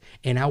lists.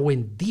 And I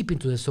went deep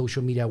into the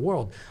social media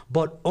world,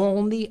 but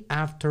only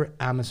after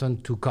Amazon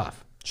took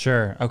off.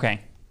 Sure.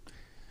 Okay.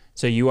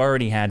 So you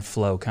already had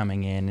flow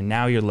coming in, and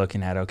now you're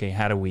looking at, okay,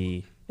 how do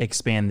we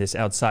expand this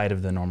outside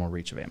of the normal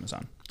reach of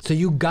Amazon? So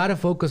you gotta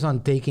focus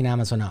on taking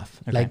Amazon off.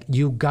 Okay. Like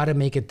you gotta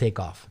make it take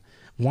off.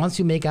 Once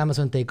you make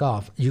Amazon take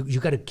off, you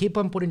gotta keep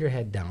on putting your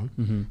head down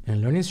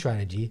and learning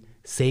strategy,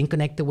 staying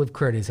connected with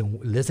Curtis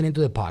and listening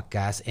to the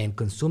podcast and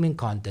consuming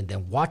content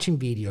and watching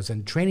videos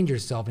and training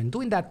yourself and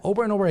doing that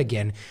over and over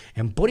again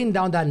and putting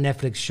down that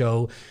Netflix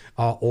show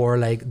or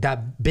like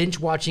that binge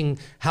watching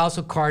House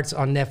of Cards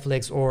on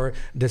Netflix or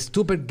the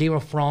stupid Game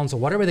of Thrones or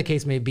whatever the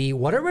case may be,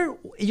 whatever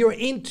you're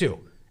into.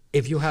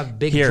 If you have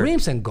big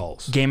dreams and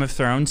goals. Game of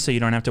Thrones, so you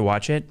don't have to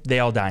watch it. They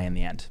all die in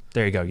the end.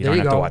 There you go. You don't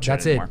have to watch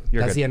That's it anymore.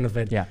 That's the end of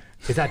it. Yeah.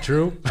 Is that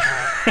true?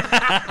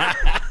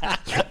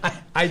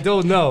 I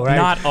don't know, right?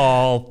 Not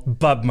all,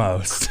 but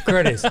most.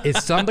 Curtis, if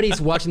somebody's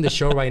watching the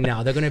show right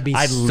now, they're going to be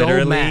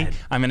so mad.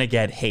 I'm going to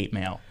get hate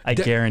mail. I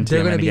guarantee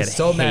they're I'm going to be get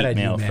so mad hate at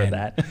mail you, for man.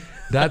 that.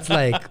 That's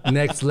like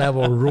next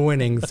level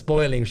ruining,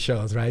 spoiling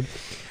shows, right?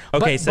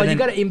 Okay, but you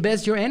got to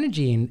invest your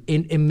energy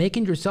in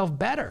making yourself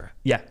better.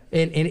 Yeah.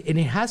 And it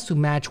has to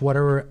match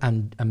whatever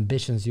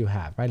ambitions you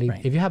have, right?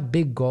 Right. If you have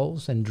big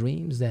goals and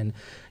dreams, then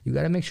you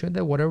got to make sure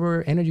that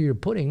whatever energy you're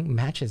putting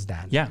matches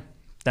that. Yeah,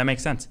 that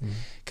makes sense.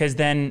 Because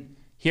then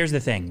here's the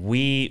thing.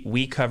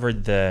 We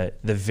covered the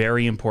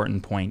very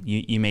important point.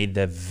 You made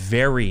the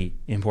very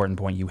important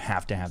point. You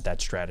have to have that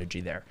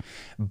strategy there.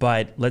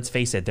 But let's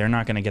face it, they're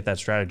not going to get that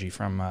strategy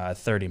from a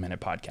 30-minute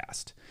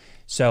podcast.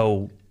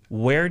 So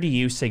where do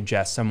you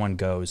suggest someone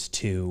goes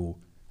to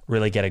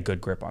really get a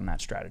good grip on that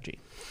strategy?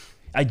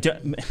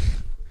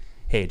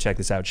 Hey, check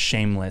this out.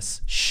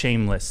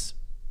 Shameless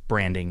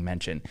branding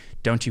mention.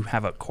 Don't you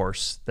have a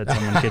course that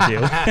someone could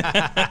do?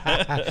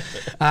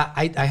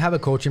 I have a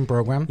coaching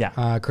program,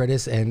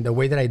 Curtis, and the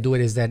way that I do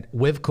it is that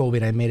with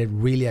COVID, I made it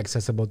really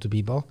accessible to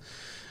people.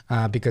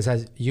 Because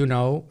as you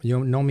know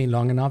me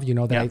long enough, you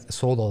know that I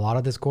sold a lot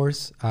of this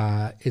course.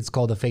 It's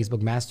called the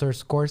Facebook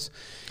Masters course.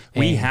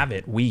 We have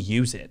it. We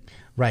use it.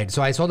 Right.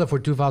 So I sold it for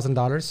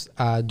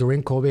 $2,000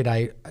 during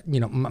COVID.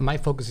 My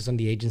focus is on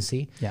the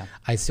agency. Yeah.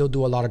 I still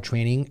do a lot of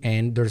training,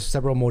 and there's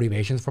several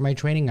motivations for my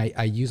training.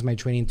 I use my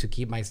training to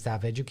keep my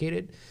staff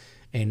educated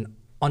and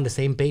on the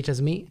same page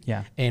as me.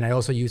 Yeah. And I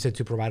also use it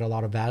to provide a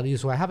lot of value.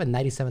 So I have a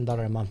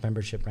 $97 a month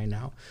membership right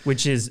now.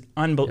 Which is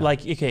unbelievable.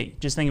 Like, okay,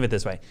 just think of it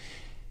this way.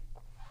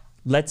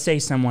 Let's say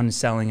someone's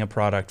selling a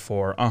product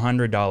for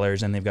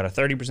 $100 and they've got a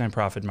 30%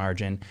 profit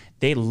margin.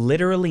 They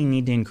literally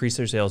need to increase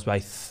their sales by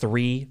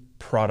 3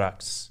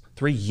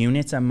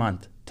 units a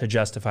month to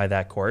justify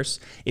that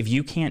course. If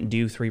you can't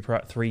do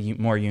 3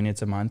 more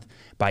units a month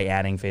by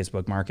adding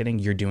Facebook marketing,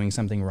 you're doing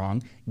something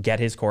wrong.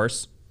 Get his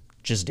course.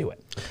 Just do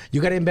it.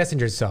 You got to invest in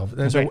yourself.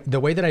 The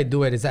way that I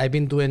do it is I've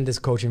been doing this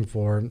coaching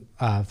for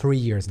 3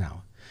 years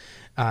now.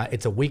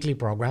 It's a weekly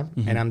program,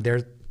 and I'm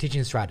there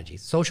teaching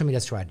strategies, social media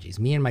strategies,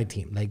 me and my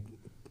team, like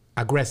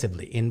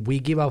aggressively. And we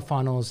give out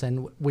funnels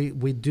and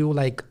we do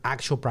like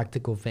actual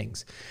practical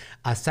things.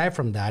 Aside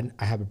from that,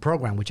 I have a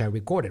program which I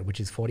recorded,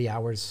 which is 40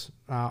 hours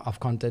of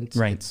content.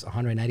 Right. It's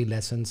 190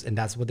 lessons, and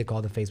that's what they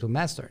call the Facebook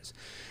Masters.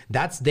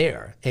 That's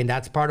there, and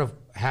that's part of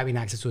having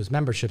access to his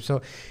membership.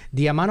 So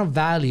the amount of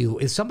value,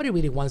 if somebody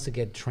really wants to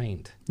get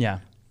trained, Yeah.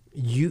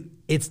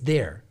 it's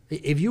there.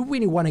 If you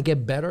really want to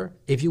get better,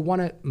 if you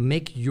want to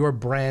make your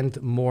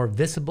brand more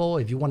visible,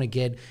 if you want to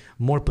get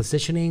more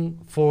positioning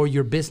for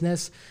your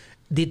business,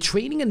 the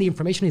training and the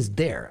information is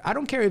there. I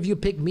don't care if you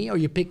pick me or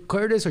you pick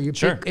Curtis or you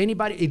pick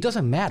anybody. It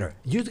doesn't matter.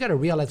 You just got to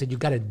realize that you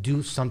got to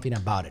do something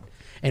about it.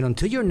 And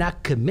until you're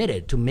not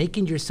committed to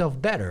making yourself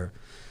better,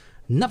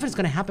 nothing's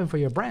going to happen for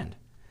your brand.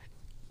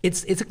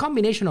 It's a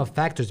combination of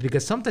factors,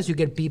 because sometimes you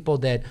get people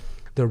that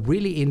they're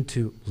really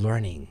into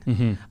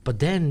learning, but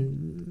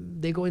then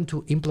they go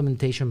into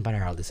implementation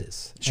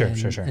paralysis. Sure.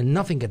 And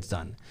nothing gets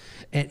done.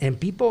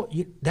 And people,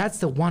 that's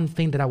the one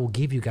thing that I will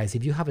give you guys.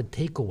 If you have a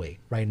takeaway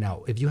right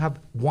now, if you have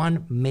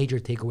one major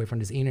takeaway from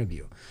this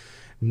interview,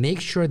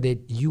 make sure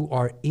that you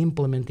are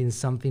implementing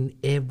something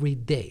every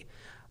day.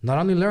 Not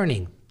only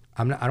learning.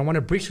 I don't want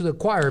to preach to the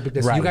choir,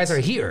 because you guys are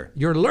here.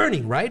 You're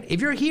learning, right?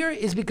 If you're here,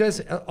 it's because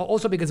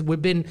also because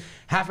we've been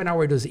half an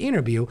hour into this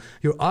interview.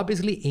 You're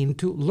obviously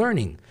into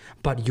learning,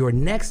 but your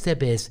next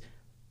step is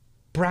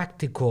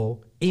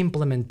practical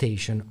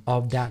implementation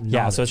of that knowledge.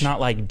 Yeah, so it's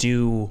not like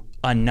do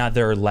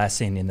another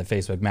lesson in the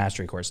Facebook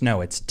Mastery course. No,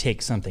 it's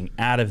take something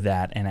out of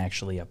that and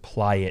actually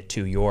apply it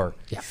to your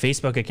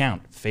Facebook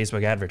account,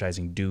 Facebook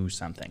advertising, do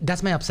something.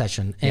 That's my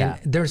obsession. And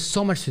there's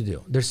so much to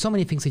do. There's so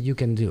many things that you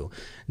can do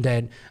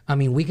that, I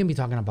mean, we can be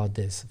talking about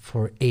this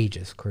for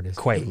ages, Curtis.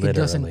 Quite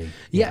literally.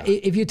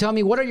 If you tell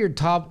me what are your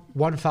top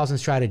 1,000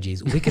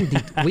 strategies, we can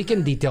we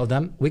can detail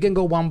them. We can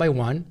go one by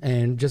one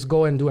and just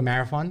go and do a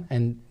marathon,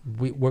 and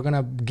we're going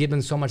to give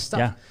them so much stuff.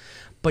 Yeah.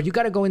 But you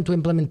got to go into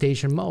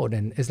implementation mode.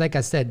 And it's like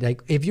I said,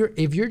 like if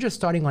you're just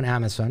starting on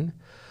Amazon,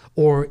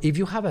 or if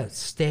you have a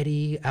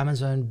steady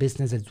Amazon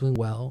business that's doing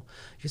well,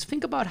 just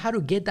think about how to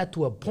get that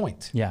to a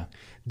point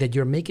that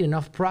you're making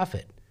enough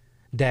profit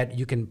that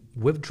you can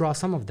withdraw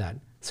some of that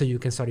so you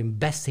can start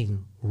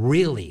investing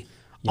really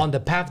on the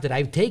path that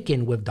I've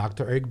taken with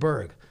Dr. Eric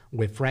Berg,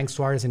 with Frank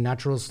Suarez and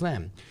Natural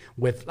Slim,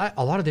 with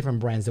a lot of different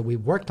brands that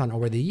we've worked on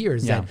over the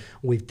years, that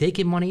we've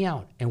taken money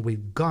out and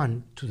we've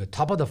gone to the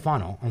top of the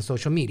funnel on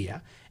social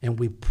media, and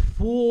we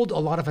pulled a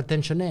lot of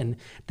attention in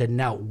that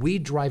now we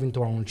drive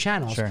into our own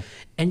channels.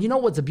 And you know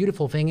what's the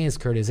beautiful thing is,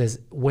 Curtis, is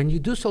when you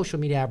do social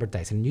media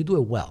advertising and you do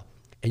it well,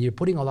 and you're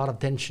putting a lot of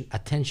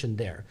attention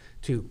there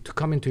to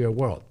come into your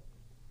world,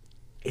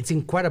 it's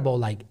incredible.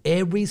 Like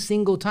every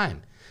single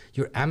time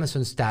your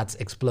Amazon stats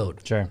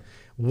explode.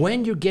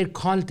 When you get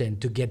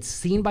content to get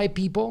seen by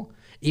people,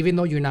 even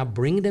though you're not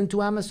bringing them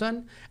to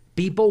Amazon,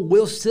 people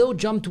will still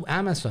jump to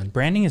Amazon.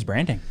 Branding is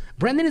branding.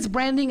 Branding is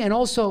branding. And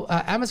also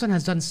Amazon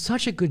has done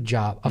such a good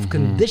job of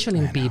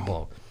conditioning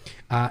people.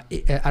 I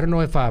don't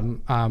know if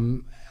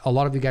a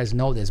lot of you guys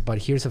know this,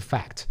 but here's a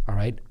fact, all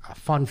right? A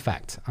fun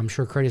fact. I'm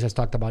sure Curtis has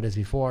talked about this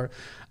before.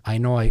 I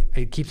know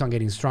it keeps on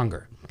getting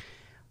stronger.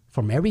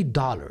 From every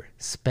dollar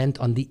spent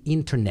on the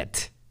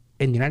internet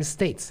in the United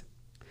States,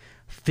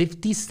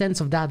 50 cents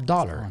of that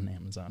dollar on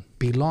Amazon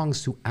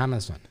belongs to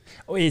Amazon.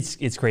 Oh,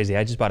 it's crazy.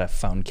 I just bought a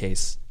phone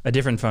case, a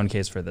different phone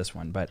case for this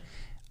one, but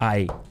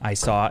I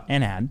saw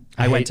an ad.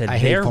 I went to their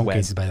hate phone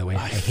cases, by the way.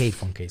 I hate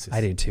phone cases.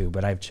 I do too,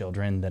 but I have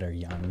children that are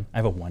young. I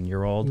have a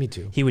 1-year-old. Me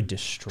too. He would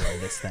destroy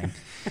this thing.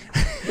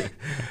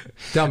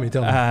 Tell me.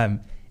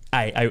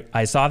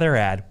 I saw their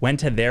ad, went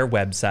to their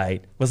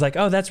website, was like,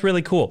 oh, that's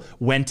really cool.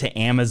 Went to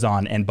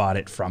Amazon and bought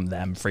it from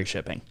them, free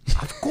shipping.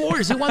 Of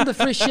course, you want the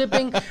free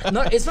shipping.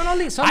 No, it's not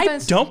only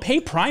sometimes. I don't pay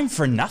Prime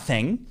for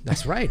nothing.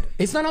 That's right.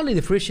 It's not only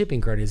the free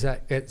shipping, Curtis.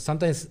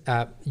 Sometimes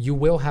you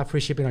will have free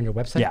shipping on your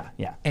website.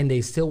 Yeah. And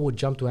they still will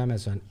jump to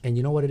Amazon. And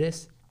you know what it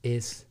is?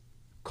 It's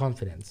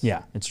confidence.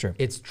 Yeah, it's true.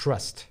 It's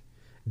trust.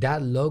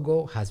 That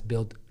logo has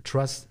built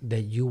trust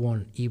that you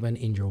won't even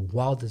in your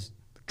wildest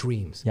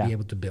dreams be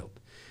able to build.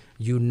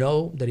 You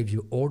know that if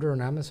you order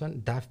on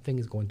Amazon, that thing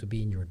is going to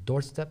be in your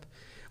doorstep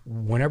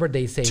whenever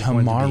they say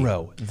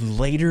tomorrow,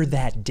 later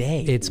that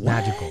day. It's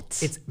magical.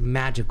 It's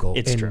magical.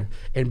 It's true.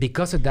 And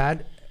because of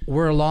that,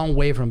 we're a long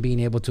way from being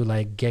able to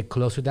like get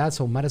close to that.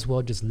 So might as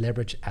well just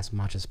leverage as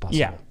much as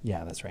possible.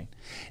 Yeah, that's right.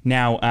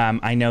 Now,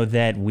 I know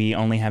that we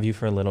only have you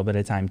for a little bit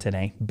of time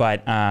today,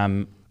 but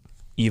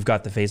you've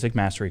got the Facebook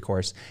Mastery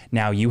course.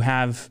 Now you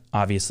have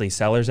obviously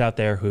sellers out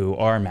there who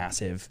are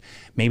massive.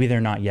 Maybe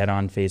they're not yet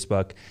on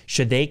Facebook.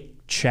 Should they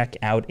check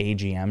out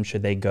AGM?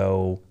 Should they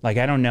go, like,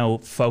 I don't know,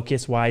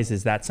 focus wise,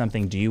 is that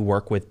something, do you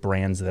work with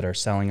brands that are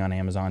selling on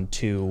Amazon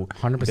to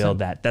 100%. Build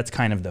that? That's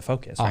kind of the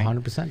focus, right?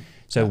 100%.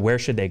 So where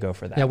should they go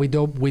for that? Yeah, we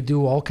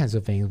do all kinds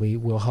of things. We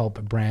will help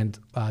a brand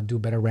do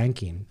better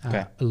ranking,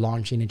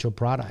 launch initial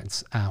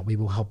products. We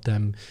will help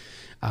them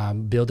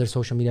build their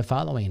social media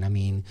following. I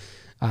mean,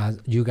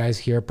 you guys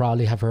here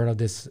probably have heard of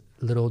this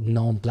little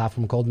known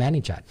platform called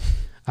ManyChat.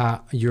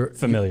 You're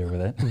familiar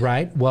with it,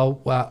 right?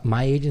 Well,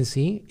 my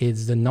agency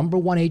is the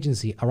 #1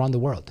 agency around the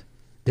world.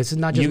 This is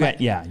not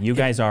just you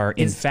guys are.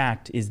 In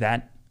fact, is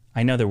that?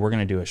 I know that we're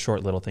going to do a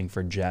short little thing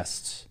for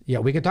Jest. Yeah,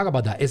 we can talk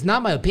about that. It's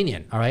not my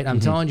opinion, all right? I'm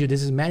telling you,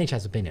 this is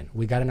ManyChat's opinion.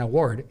 We got an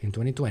award in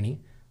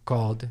 2020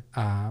 called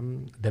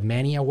the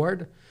Many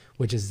Award,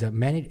 which is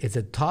it's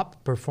a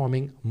top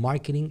performing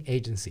marketing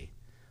agency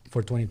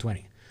for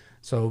 2020.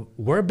 So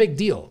we're a big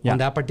deal on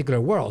that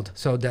particular world.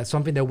 So that's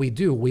something that we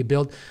do. We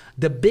build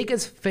the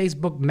biggest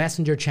Facebook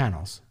Messenger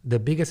channels, the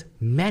biggest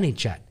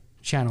ManyChat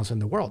channels in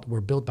the world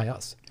were built by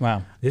us.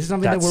 Wow. This is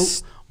something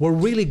that we're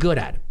really good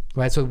at,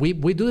 right? So we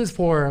do this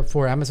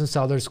for Amazon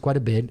sellers quite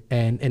a bit.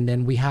 And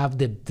then we have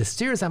the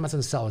serious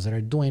Amazon sellers that are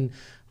doing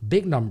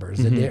big numbers.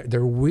 Mm-hmm. They're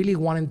really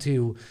wanting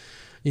to,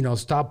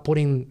 stop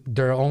putting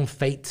their own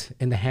fate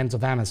in the hands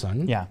of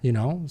Amazon. Yeah.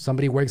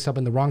 Somebody wakes up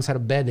in the wrong side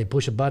of bed, they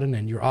push a button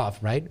and you're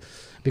off, right?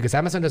 Because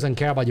Amazon doesn't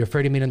care about your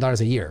 $30 million a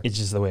year. It's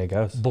just the way it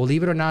goes.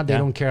 Believe it or not, they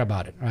don't care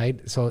about it,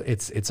 right? So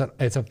it's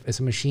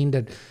a machine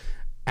that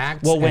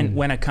acts. Well,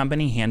 when a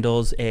company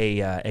handles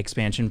a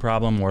expansion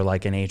problem or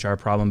like an HR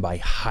problem by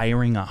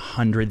hiring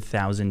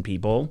 100,000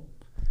 people,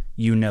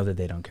 you know that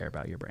they don't care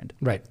about your brand.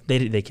 Right.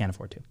 They can't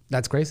afford to.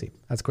 That's crazy.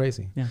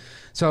 Yeah.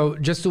 So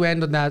just to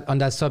end on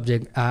that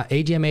subject,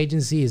 AGM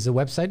Agency is the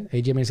website,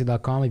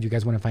 agmagency.com. If you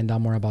guys want to find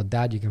out more about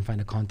that, you can find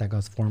a contact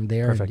us form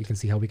there. Perfect. And you can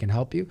see how we can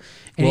help you.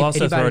 And we'll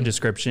also throw a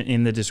description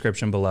in the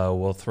description below.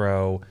 We'll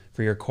throw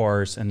for your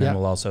course, and then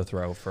we'll also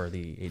throw for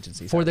the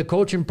agency. For the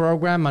coaching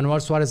program,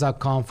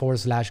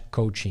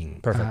 manuelsuarez.com/coaching.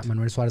 Perfect.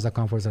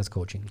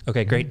 manuelsuarez.com/coaching.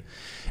 Okay, great.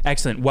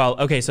 Excellent. Well,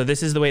 okay, so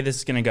this is the way this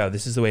is going to go.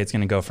 This is the way it's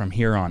going to go from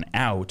here on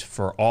out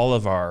for all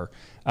of our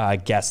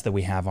guests that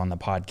we have on the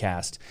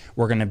podcast.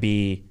 We're going to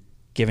be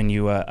giving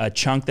you a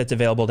chunk that's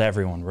available to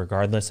everyone,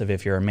 regardless of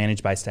if you're a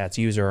Managed by Stats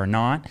user or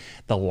not.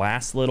 The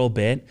last little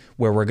bit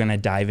where we're going to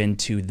dive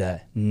into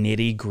the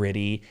nitty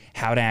gritty,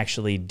 how to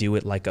actually do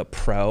it like a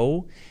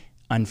pro.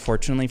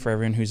 Unfortunately, for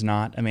everyone who's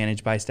not a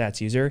Managed by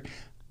Stats user,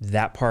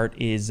 that part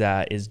is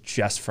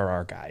just for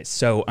our guys.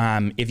 So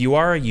if you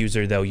are a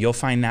user, though, you'll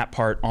find that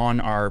part on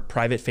our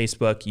private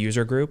Facebook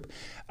user group.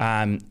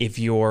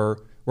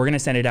 We're going to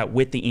send it out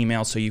with the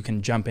email so you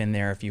can jump in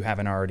there if you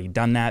haven't already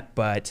done that.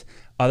 But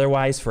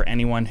otherwise, for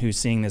anyone who's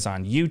seeing this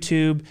on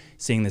YouTube,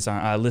 seeing this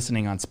on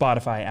listening on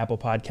Spotify, Apple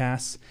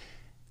Podcasts,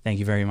 thank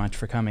you very much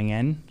for coming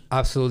in.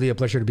 Absolutely a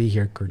pleasure to be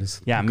here, Curtis.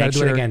 Yeah, make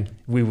sure do it again.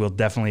 We will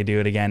definitely do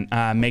it again.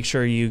 Make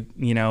sure you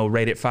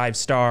rate it 5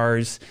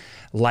 stars,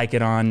 like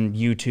it on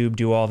YouTube,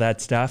 do all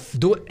that stuff.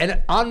 Do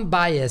an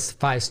unbiased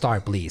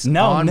 5-star, please.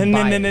 No.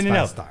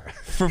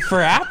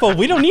 For Apple,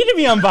 we don't need to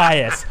be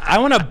unbiased. I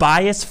want a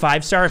biased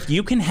 5-star. If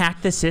you can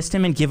hack the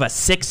system and give us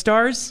 6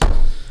 stars,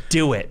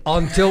 do it.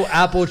 Until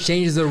Apple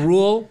changes the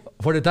rule,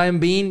 for the time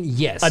being,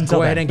 yes.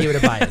 Go ahead and give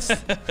it a bias.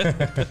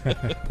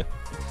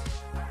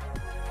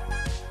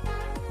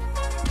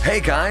 Hey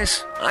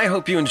guys, I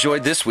hope you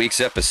enjoyed this week's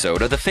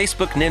episode of the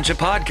Facebook Ninja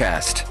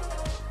Podcast.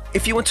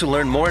 If you want to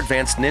learn more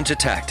advanced ninja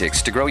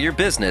tactics to grow your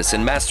business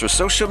and master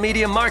social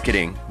media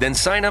marketing, then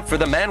sign up for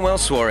the Manuel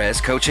Suarez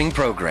Coaching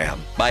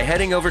Program by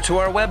heading over to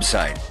our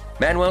website,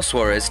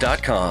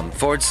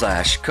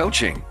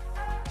 manuelsuarez.com/coaching.